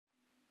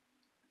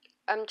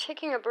I'm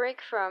taking a break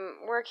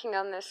from working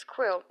on this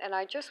quilt, and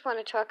I just want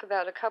to talk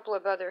about a couple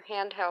of other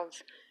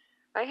handhelds.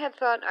 I had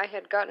thought I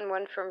had gotten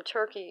one from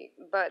Turkey,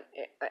 but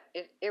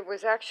it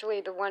was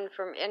actually the one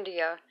from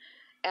India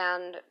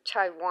and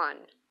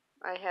Taiwan.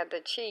 I had the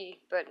T,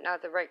 but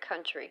not the right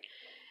country.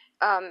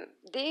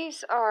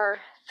 These are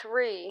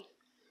three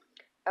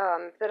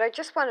that I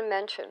just want to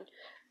mention.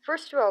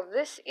 First of all,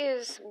 this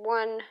is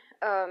one,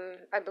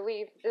 I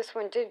believe this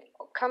one did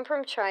come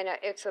from China.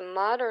 It's a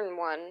modern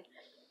one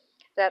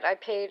that I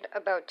paid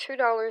about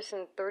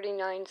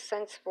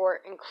 $2.39 for,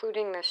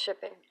 including the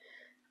shipping.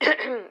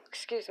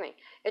 Excuse me.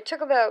 It took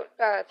about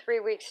 3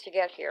 weeks to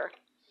get here,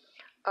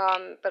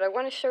 but I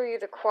want to show you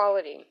the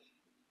quality.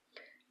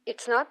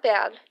 It's not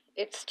bad.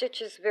 It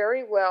stitches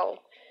very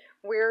well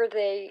where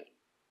they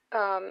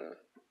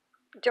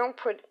don't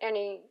put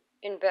any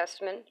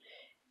investment.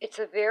 It's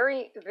a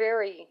very,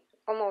 very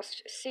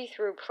almost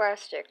see-through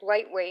plastic,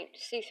 lightweight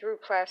see-through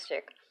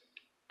plastic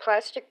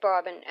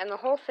bobbin, and the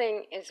whole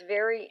thing is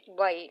very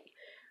light,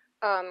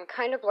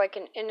 kind of like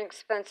an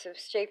inexpensive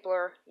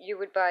stapler you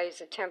would buy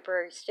as a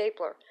temporary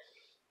stapler.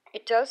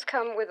 It does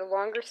come with a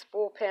longer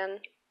spool pen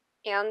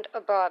and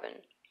a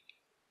bobbin.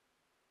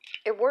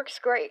 It works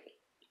great.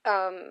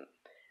 I'm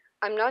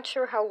not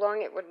sure how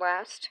long it would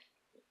last,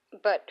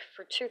 but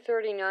for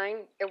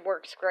 $2.39 it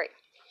works great.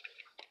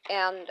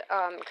 And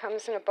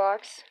comes in a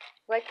box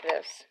like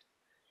this.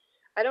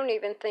 I don't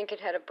even think it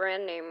had a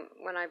brand name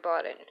when I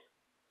bought it.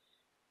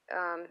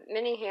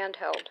 Mini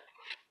handheld.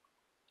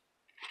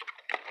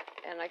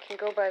 And I can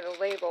go by the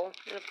label.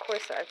 And of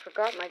course I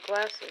forgot my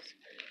glasses.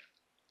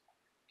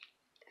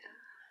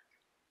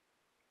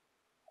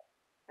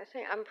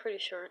 I'm pretty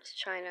sure it's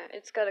China.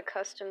 It's got a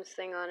customs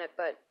thing on it,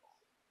 but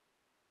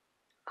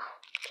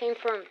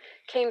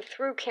came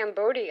through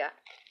Cambodia.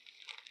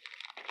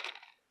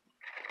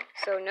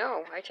 So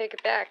no, I take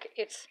it back.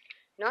 It's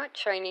not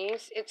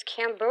Chinese, it's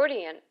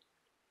Cambodian.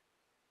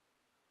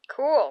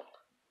 Cool.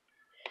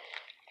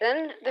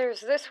 Then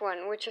there's this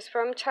one, which is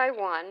from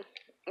Taiwan.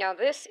 Now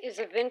this is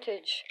a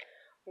vintage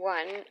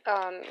one,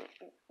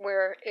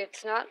 where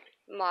it's not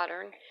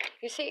modern.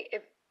 You see,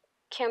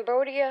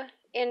 Cambodia,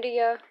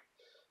 India,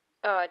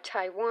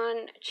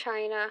 Taiwan,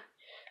 China,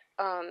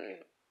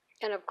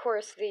 and of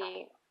course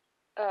the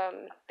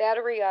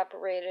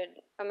battery-operated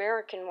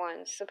American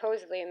ones,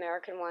 supposedly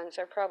American ones,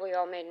 are probably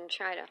all made in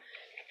China.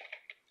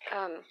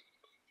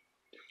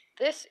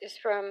 This is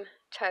from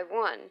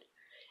Taiwan,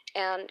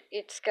 and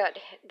it's got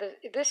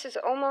this is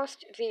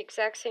almost the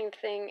exact same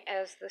thing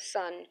as the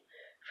sun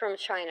from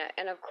China,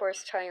 and of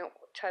course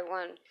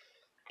Taiwan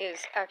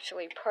is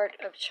actually part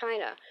of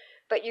China,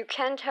 but you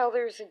can tell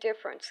there's a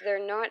difference. They're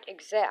not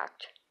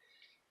exact,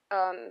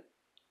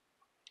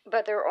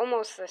 but they're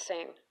almost the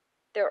same.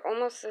 They're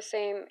almost the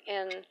same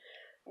in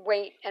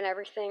weight and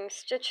everything.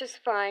 Stitch is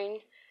fine.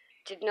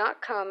 Did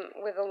not come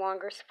with a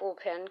longer spool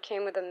pen.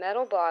 Came with a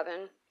metal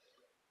bobbin.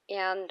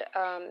 And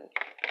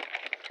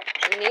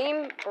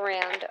name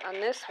brand on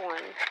this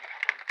one,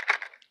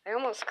 I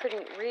almost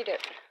couldn't read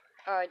it.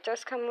 It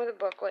does come with a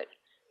booklet.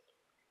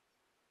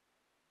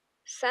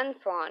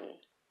 Senfon.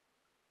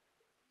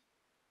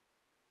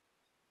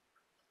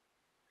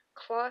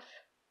 Cloth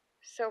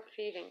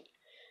self-feeding.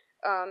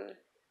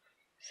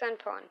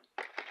 Senfon.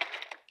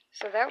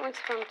 So that one's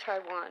from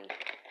Taiwan.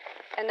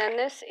 And then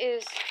this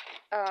is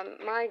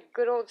my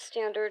good old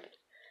standard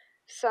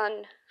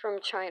Sun from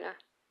China,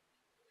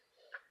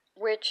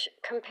 which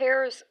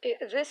compares,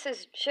 this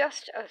is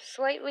just a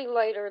slightly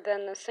lighter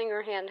than the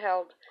Singer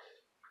handheld,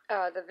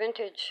 the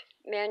vintage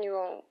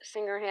manual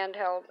Singer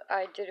handheld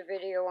I did a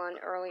video on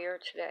earlier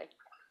today.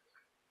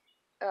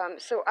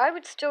 So I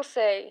would still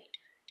say,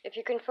 if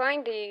you can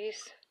find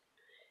these,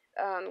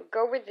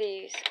 go with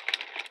these.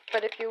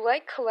 But if you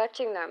like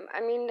collecting them,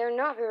 I mean, they're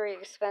not very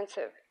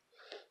expensive.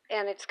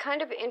 And it's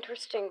kind of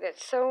interesting that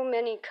so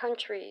many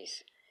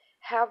countries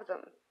have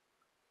them.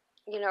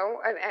 You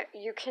know,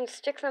 you can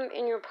stick them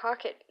in your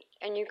pocket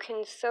and you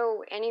can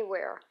sew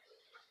anywhere.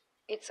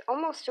 It's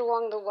almost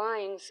along the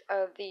lines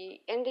of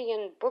the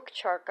Indian book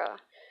charka,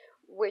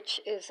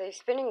 which is a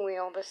spinning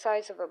wheel the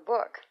size of a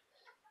book,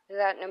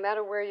 that no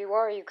matter where you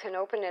are, you can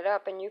open it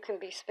up and you can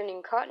be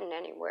spinning cotton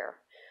anywhere.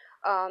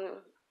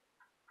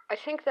 I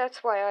think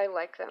that's why I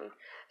like them.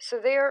 So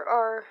there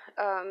are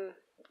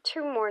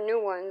 2 more new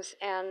ones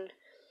and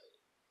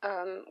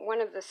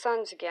one of the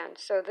suns again.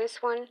 So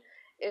this one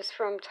is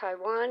from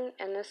Taiwan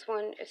and this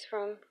one is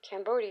from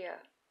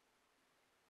Cambodia.